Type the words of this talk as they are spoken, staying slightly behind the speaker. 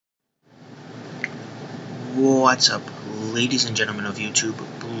What's up, ladies and gentlemen of YouTube?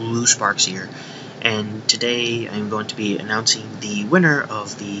 BlueSparks here, and today I'm going to be announcing the winner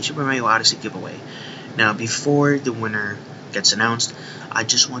of the Super Mario Odyssey giveaway. Now, before the winner gets announced, I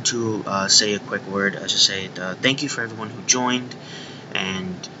just want to say a quick word. I just say thank you for everyone who joined,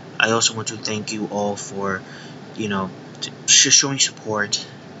 and I also want to thank you all for, just showing support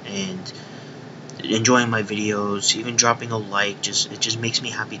and enjoying my videos, even dropping a like. It just makes me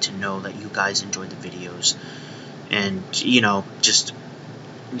happy to know that you guys enjoyed the videos, and just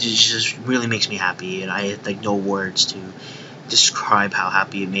really makes me happy, and I have like no words to describe how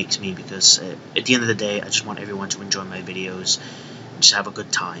happy it makes me, because at the end of the day, I just want everyone to enjoy my videos, just have a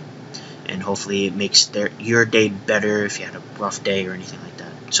good time, and hopefully it makes your day better if you had a rough day or anything like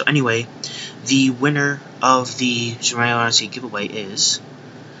that. So anyway, the winner of the Super Mario Odyssey giveaway is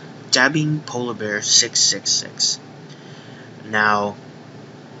Dabbing Polar Bear 666. Now,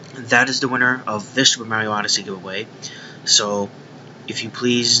 that is the winner of this Super Mario Odyssey giveaway. So, if you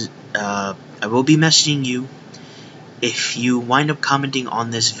please, I will be messaging you. If you wind up commenting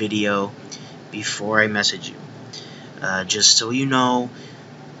on this video before I message you, just so you know,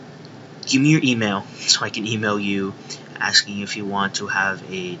 give me your email so I can email you asking if you want to have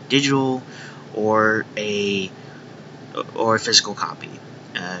a digital or a physical copy.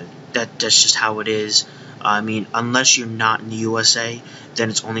 That's just how it is. I mean, unless you're not in the USA,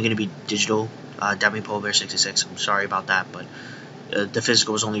 then it's only going to be digital. Dabbing Polar Bear 66. I'm sorry about that, but the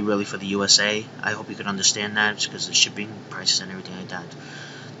physical is only really for the USA. I hope you can understand that, because the shipping prices and everything like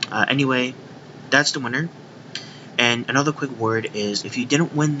that. Anyway, that's the winner. And another quick word is, if you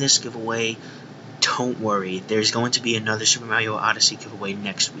didn't win this giveaway, don't worry. There's going to be another Super Mario Odyssey giveaway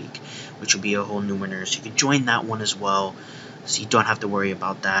next week, which will be a whole new winner. So you can join that one as well, so you don't have to worry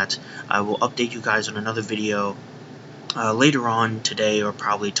about that. I will update you guys on another video later on today or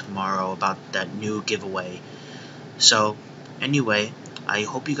probably tomorrow about that new giveaway. So anyway, I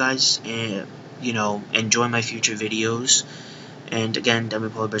hope you guys enjoy my future videos. And again, Dabbing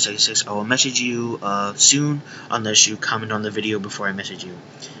Polar Bear 66, I will message you soon, unless you comment on the video before I message you.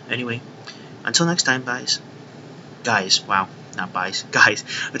 Anyway, until next time, guys. Wow, not guys.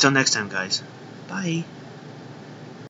 Until next time, guys. Bye.